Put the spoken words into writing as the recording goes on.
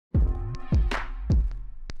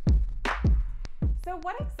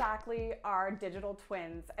what exactly are digital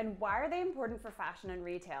twins and why are they important for fashion and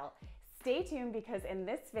retail? Stay tuned because in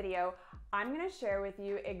this video, I'm going to share with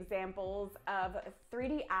you examples of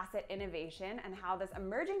 3D asset innovation and how this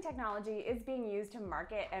emerging technology is being used to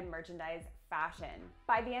market and merchandise fashion.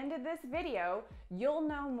 By the end of this video, you'll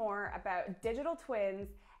know more about digital twins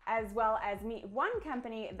as well as meet one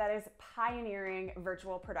company that is pioneering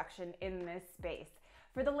virtual production in this space.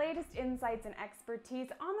 For the latest insights and expertise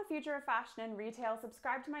on the future of fashion and retail,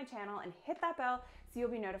 subscribe to my channel and hit that bell so you'll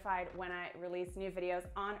be notified when I release new videos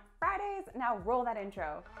on Fridays. Now roll that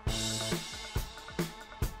intro.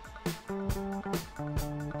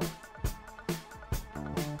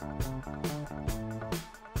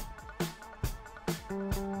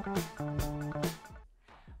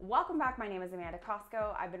 Welcome back. My name is Amanda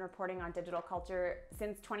Cosco. I've been reporting on digital culture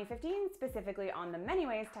since 2015, specifically on the many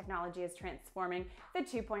ways technology is transforming the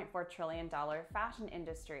 $2.4 trillion fashion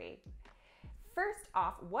industry. First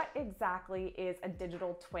off, what exactly is a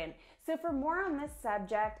digital twin? So for more on this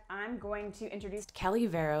subject, I'm going to introduce Kelly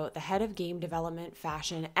Vero, the head of game development,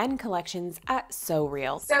 fashion, and collections at So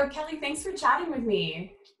Real. So Kelly, thanks for chatting with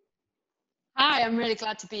me. Hi, I'm really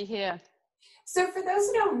glad to be here. So for those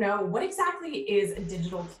who don't know, what exactly is a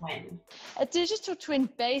digital twin? A digital twin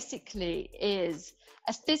basically is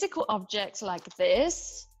a physical object like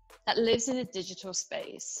this that lives in a digital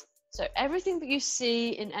space. So everything that you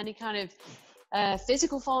see in any kind of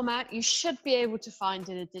physical format, you should be able to find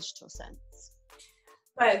in a digital sense.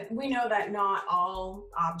 But we know that not all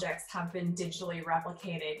objects have been digitally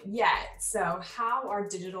replicated yet. So how are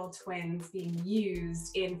digital twins being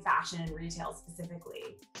used in fashion and retail specifically?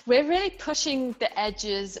 We're really pushing the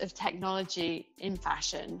edges of technology in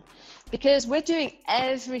fashion because we're doing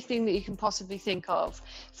everything that you can possibly think of,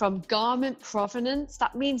 from garment provenance,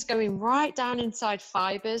 that means going right down inside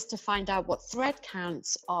fibers to find out what thread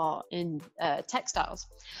counts are in textiles,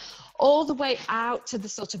 all the way out to the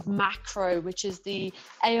sort of macro, which is the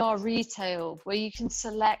AR retail, where you can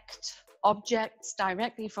select objects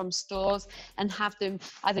directly from stores and have them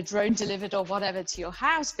either drone delivered or whatever to your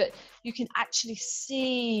house, but you can actually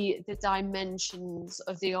see the dimensions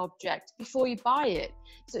of the object before you buy it.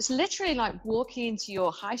 So it's literally like walking into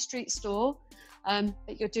your high street store,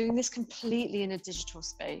 but you're doing this completely in a digital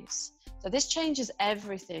space. So this changes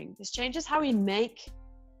everything. This changes how we make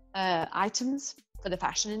items for the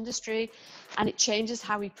fashion industry, and it changes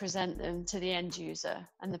how we present them to the end user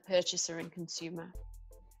and the purchaser and consumer.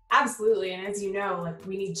 Absolutely, and as you know, like,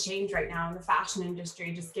 we need change right now in the fashion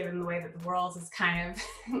industry, just given the way that the world is kind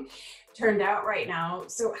of turned out right now.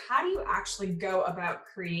 So how do you actually go about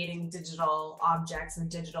creating digital objects or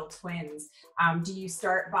digital twins? Do you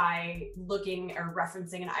start by looking or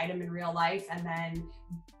referencing an item in real life and then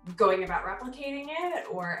going about replicating it,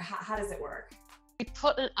 or how does it work? We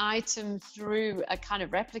put an item through a kind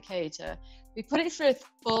of replicator. We put it through a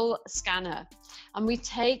full scanner and we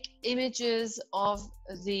take images of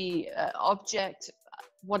the object,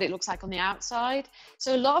 what it looks like on the outside.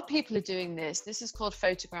 So a lot of people are doing this. This is called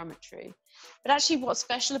photogrammetry. But actually what's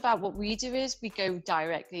special about what we do is we go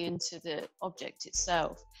directly into the object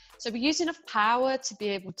itself. So we use enough power to be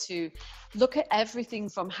able to look at everything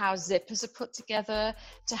from how zippers are put together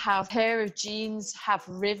to how a pair of jeans have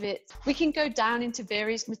rivets. We can go down into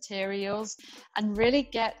various materials and really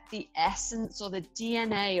get the essence or the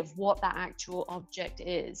DNA of what that actual object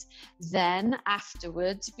is. Then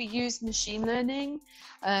afterwards, we use machine learning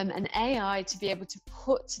and AI to be able to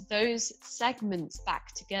put those segments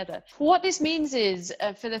back together. What this means is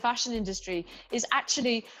for the fashion industry is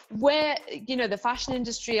actually where, you know, the fashion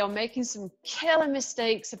industry are making some killer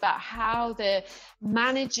mistakes about how they're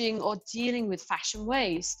managing or dealing with fashion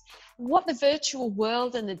waste. What the virtual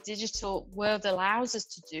world and the digital world allows us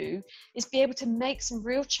to do is be able to make some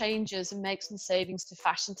real changes and make some savings to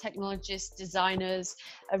fashion technologists, designers,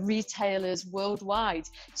 retailers worldwide.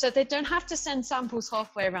 So they don't have to send samples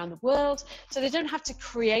halfway around the world. So they don't have to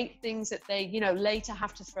create things that they, you know, later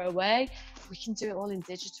have to throw away. We can do it all in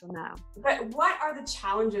digital now. But what are the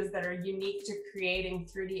challenges that are unique to creating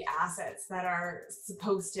 3D assets that are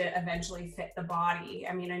supposed to eventually fit the body?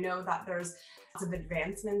 I mean, I know that there's lots of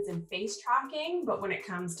advancements in face tracking, but when it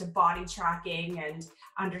comes to body tracking and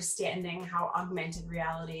understanding how augmented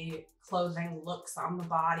reality clothing looks on the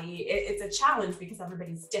body, it's a challenge because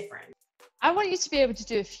everybody's different. I want you to be able to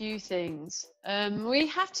do a few things. We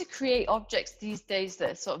have to create objects these days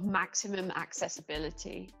that are sort of maximum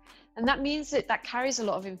accessibility. And that means that carries a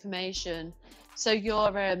lot of information. So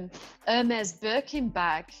your Hermes Birkin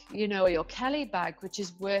bag, you know, or your Kelly bag, which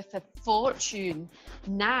is worth a fortune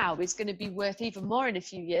now, is going to be worth even more in a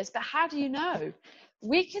few years. But how do you know?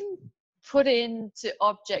 We can put into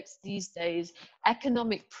objects these days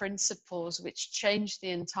economic principles which change the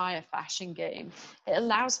entire fashion game. It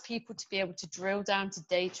allows people to be able to drill down to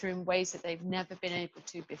data in ways that they've never been able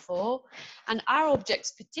to before. And our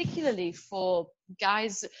objects, particularly for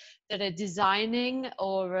guys that are designing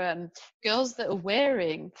or girls that are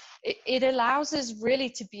wearing, it allows us really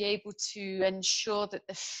to be able to ensure that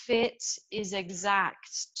the fit is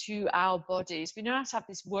exact to our bodies. We don't have to have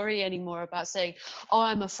this worry anymore about saying, oh,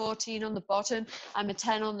 I'm a 14 on the bottom, I'm a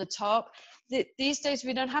 10 on the top. These days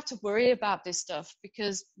we don't have to worry about this stuff,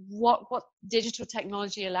 because what digital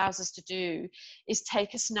technology allows us to do is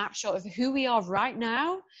take a snapshot of who we are right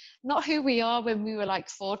now, not who we are when we were like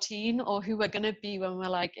 14 or who we're going to be when we're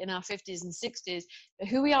like in our 50s and 60s, but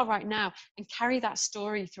who we are right now, and carry that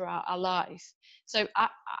story throughout our life. So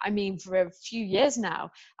I mean, for a few years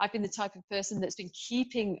now, I've been the type of person that's been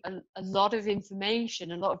keeping a lot of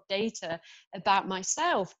information, a lot of data about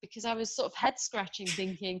myself, because I was sort of head scratching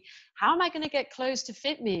thinking, how am I going to get clothes to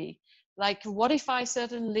fit me? Like, what if I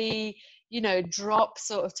suddenly, you know, drop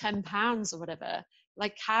sort of 10 pounds or whatever?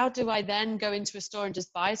 Like, how do I then go into a store and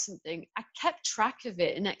just buy something? I kept track of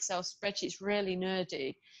it in Excel spreadsheets, really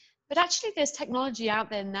nerdy. But actually there's technology out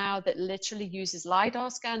there now that literally uses LIDAR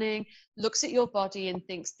scanning, looks at your body and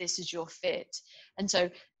thinks this is your fit. And so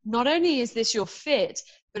not only is this your fit,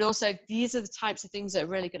 but also these are the types of things that are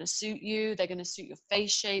really going to suit you. They're going to suit your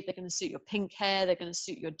face shape. They're going to suit your pink hair. They're going to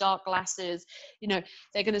suit your dark glasses. You know,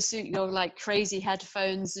 they're going to suit your like crazy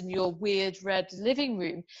headphones and your weird red living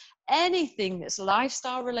room. Anything that's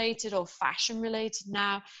lifestyle related or fashion related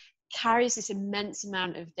now carries this immense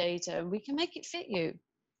amount of data, and we can make it fit you.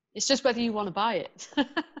 It's just whether you want to buy it.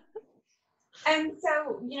 And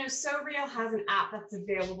so, you know, So Real has an app that's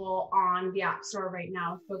available on the App Store right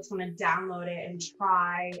now. If folks want to download it and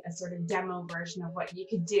try a sort of demo version of what you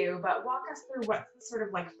could do. But walk us through what sort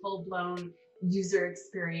of like full-blown user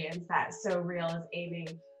experience that So Real is aiming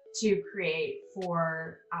to create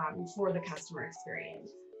for the customer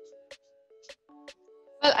experience.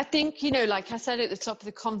 Well, I think, you know, like I said at the top of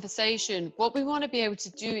the conversation, what we want to be able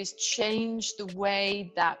to do is change the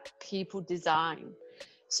way that people design.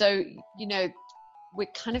 So, you know,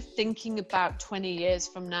 we're kind of thinking about 20 years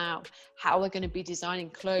from now, how we're going to be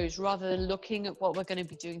designing clothes rather than looking at what we're going to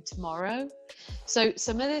be doing tomorrow. So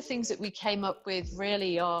some of the things that we came up with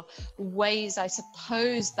really are ways, I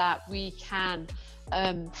suppose, that we can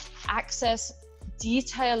access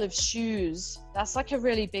detail of shoes. That's like a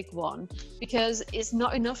really big one, because it's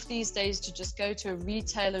not enough these days to just go to a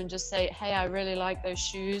retailer and just say, hey, I really like those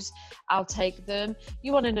shoes, I'll take them.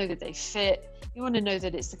 You want to know that they fit. You want to know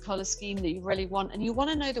that it's the color scheme that you really want. And you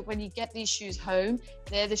want to know that when you get these shoes home,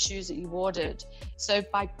 they're the shoes that you ordered. So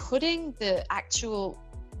by putting the actual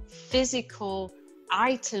physical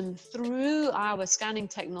item through our scanning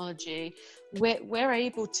technology, we're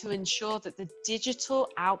able to ensure that the digital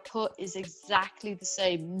output is exactly the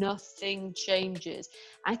same. Nothing changes.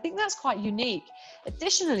 I think that's quite unique.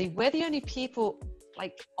 Additionally, we're the only people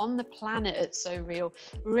like on the planet at So Real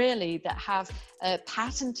really that have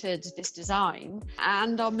patented this design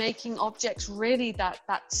and are making objects really that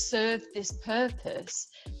serve this purpose.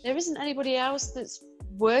 There isn't anybody else that's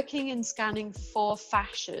working in scanning for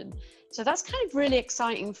fashion. So that's kind of really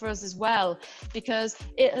exciting for us as well, because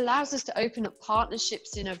it allows us to open up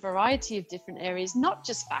partnerships in a variety of different areas, not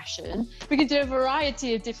just fashion. We can do a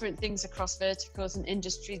variety of different things across verticals and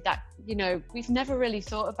industry that, you know, we've never really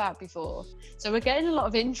thought about before. So we're getting a lot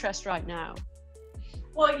of interest right now.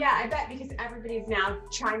 Well, yeah, I bet, because everybody's now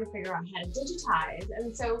trying to figure out how to digitize.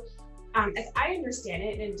 And so as I understand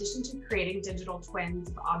it, in addition to creating digital twins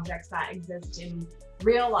of objects that exist in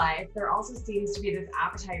real life, there also seems to be this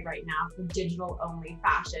appetite right now for digital only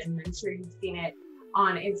fashion. I'm sure you've seen it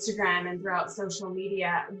on Instagram and throughout social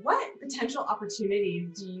media. What potential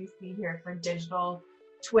opportunities do you see here for digital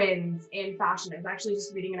twins in fashion? I was actually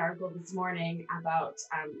just reading an article this morning about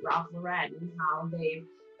Ralph Lauren and how they've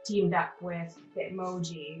teamed up with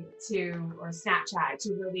Bitmoji or Snapchat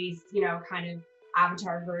to release, you know, kind of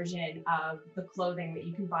avatar version of the clothing that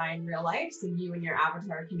you can buy in real life, so you and your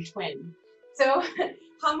avatar can twin. So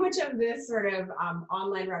how much of this sort of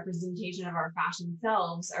online representation of our fashion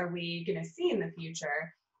selves are we going to see in the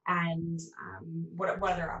future? And what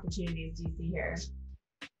other opportunities do you see here?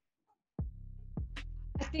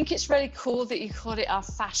 I think it's really cool that you called it our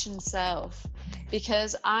fashion self,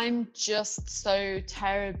 because I'm just so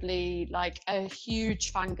terribly like a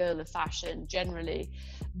huge fangirl of fashion generally.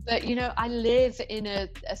 But, you know, I live in a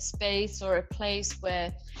space or a place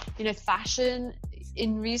where, you know, fashion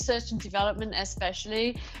in research and development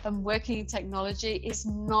especially, and working in technology, is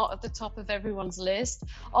not at the top of everyone's list.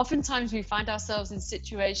 Oftentimes we find ourselves in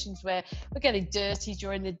situations where we're getting dirty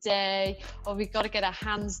during the day, or we've got to get our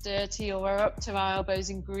hands dirty, or we're up to our elbows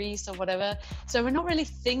in grease or whatever. So we're not really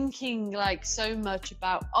thinking like so much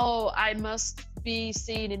about, oh, I must be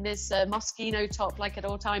seen in this Moschino top like at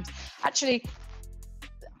all times. Actually,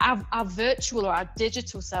 our virtual or our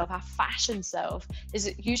digital self, our fashion self,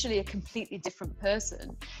 is usually a completely different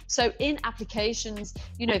person. So in applications,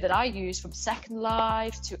 you know, that I use, from Second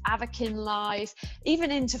Life to Avakin Life, even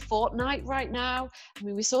into Fortnite right now. I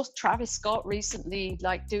mean, we saw Travis Scott recently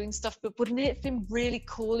like doing stuff, but wouldn't it have been really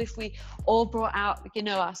cool if we all brought out, you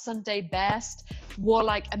know, our Sunday best, wore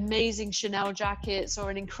like amazing Chanel jackets or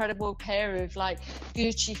an incredible pair of like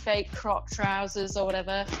Gucci fake crop trousers or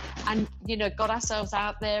whatever, and, you know, got ourselves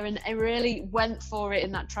out there and really went for it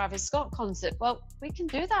in that Travis Scott concert? Well, we can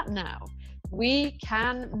do that now. We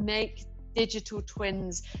can make digital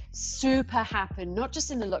twins super happen, not just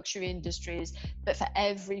in the luxury industries, but for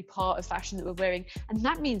every part of fashion that we're wearing. And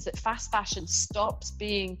that means that fast fashion stops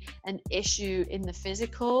being an issue in the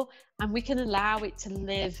physical, and we can allow it to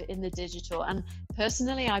live in the digital. And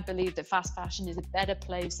personally, I believe that fast fashion is a better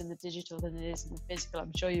place in the digital than it is in the physical.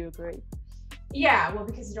 I'm sure you agree. Yeah, well,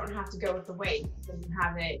 because you don't have to go with the weight when you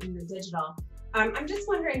have it in the digital. I'm just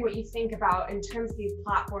wondering what you think about in terms of these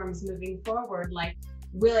platforms moving forward. Like,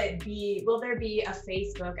 will there be a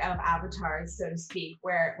Facebook of avatars, so to speak,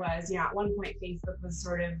 where it was, you know, at one point Facebook was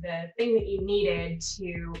sort of the thing that you needed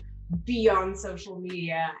to be on social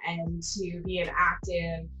media and to be an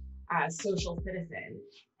active social citizen.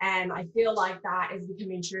 And I feel like that is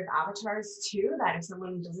becoming true of avatars too, that if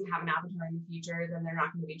someone doesn't have an avatar in the future, then they're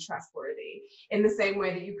not going to be trustworthy. In the same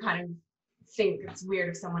way that you kind of think it's weird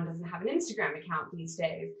if someone doesn't have an Instagram account these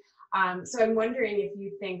days. So I'm wondering if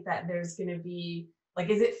you think that there's going to be, like,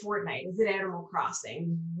 is it Fortnite? Is it Animal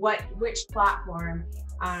Crossing? Which platform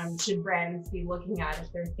should brands be looking at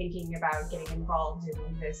if they're thinking about getting involved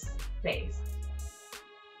in this space?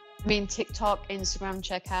 I mean, TikTok, Instagram,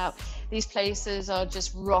 checkout, these places are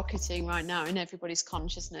just rocketing right now in everybody's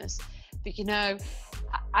consciousness. But, you know,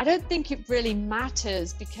 I don't think it really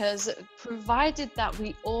matters, because provided that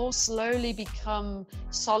we all slowly become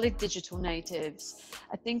solid digital natives,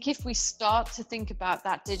 I think if we start to think about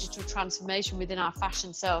that digital transformation within our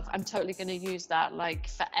fashion self, I'm totally going to use that like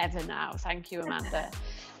forever now. Thank you, Amanda.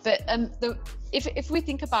 But if we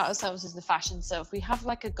think about ourselves as the fashion self, we have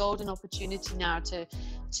like a golden opportunity now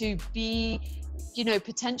to be, you know,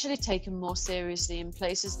 potentially taken more seriously in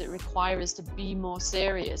places that require us to be more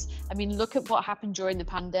serious. I mean, look at what happened during the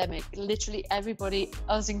pandemic. Literally everybody,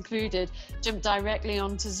 us included, jumped directly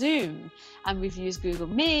onto Zoom, and we've used Google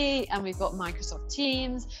Meet, and we've got Microsoft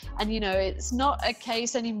Teams. And, you know, it's not a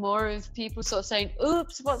case anymore of people sort of saying,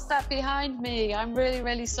 oops, what's that behind me? I'm really,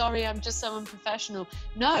 really sorry. I'm just so unprofessional.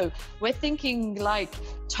 No, we're thinking like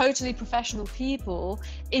totally professional people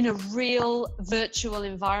in a real virtual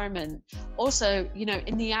environment. Also, you know,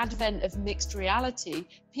 in the advent of mixed reality,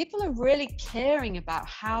 people are really caring about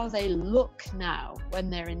how they look now when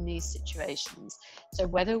they're in these situations. So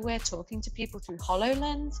whether we're talking to people through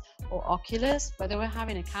HoloLens or Oculus, whether we're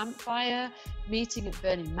having a campfire meeting at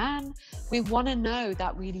Burning Man, we want to know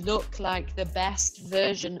that we look like the best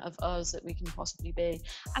version of us that we can possibly be.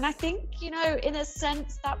 And I think, you know, in a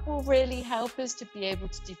sense, that will really help us to be able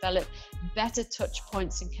to develop better touch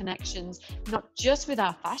points and connections, not just with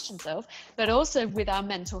our fashion self, but also with our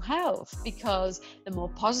mental health, because the more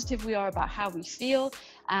positive we are about how we feel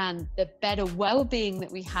and the better well-being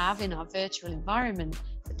that we have in our virtual environment,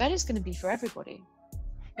 the better it's going to be for everybody.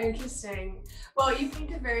 Interesting. Well, you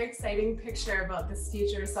paint a very exciting picture about this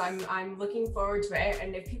future, so I'm looking forward to it.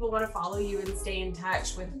 And if people want to follow you and stay in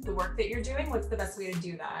touch with the work that you're doing, what's the best way to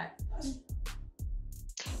do that?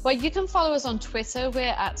 Well, you can follow us on Twitter.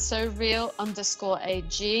 We're at SoReal_AG.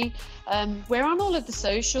 We're on all of the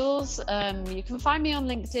socials. You can find me on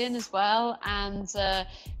LinkedIn as well. And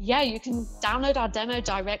yeah, you can download our demo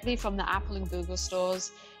directly from the Apple and Google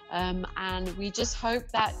stores. And we just hope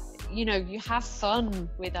that, you know, you have fun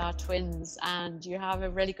with our twins and you have a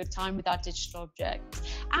really good time with our digital objects.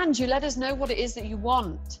 And you let us know what it is that you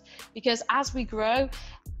want. Because as we grow,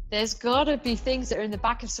 there's got to be things that are in the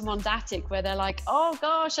back of someone's attic where they're like, oh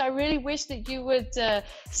gosh, I really wish that you would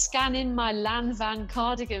scan in my Lanvin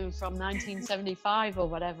cardigan from 1975 or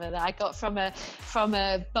whatever that I got from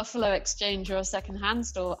a Buffalo Exchange or a secondhand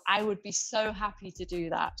store. I would be so happy to do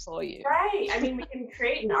that for you. Right. I mean, we can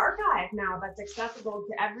create an archive now that's accessible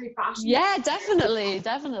to every fashion. Yeah, definitely.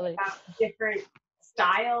 Different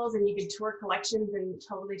styles, and you could tour collections in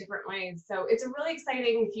totally different ways. So it's a really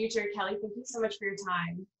exciting future. Kelly, thank you so much for your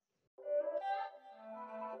time.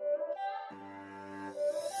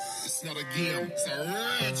 It's not a game, it's a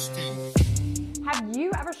rich thing. Have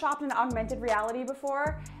you ever shopped in augmented reality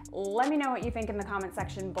before? Let me know what you think in the comment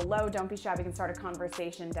section below. Don't be shy, we can start a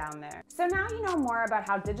conversation down there. So now you know more about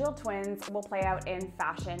how digital twins will play out in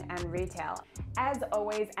fashion and retail. As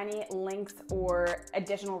always, any links or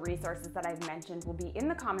additional resources that I've mentioned will be in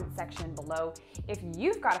the comment section below. If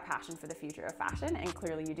you've got a passion for the future of fashion, and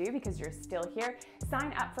clearly you do because you're still here,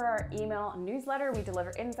 sign up for our email newsletter. We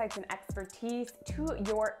deliver insights and expertise to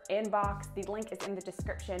your inbox. The link is in the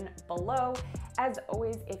description below. As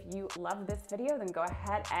always, if you love this video, then go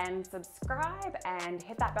ahead and subscribe and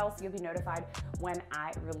hit that bell so you'll be notified when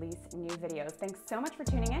I release new videos. Thanks so much for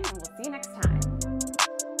tuning in, and we'll see you next time.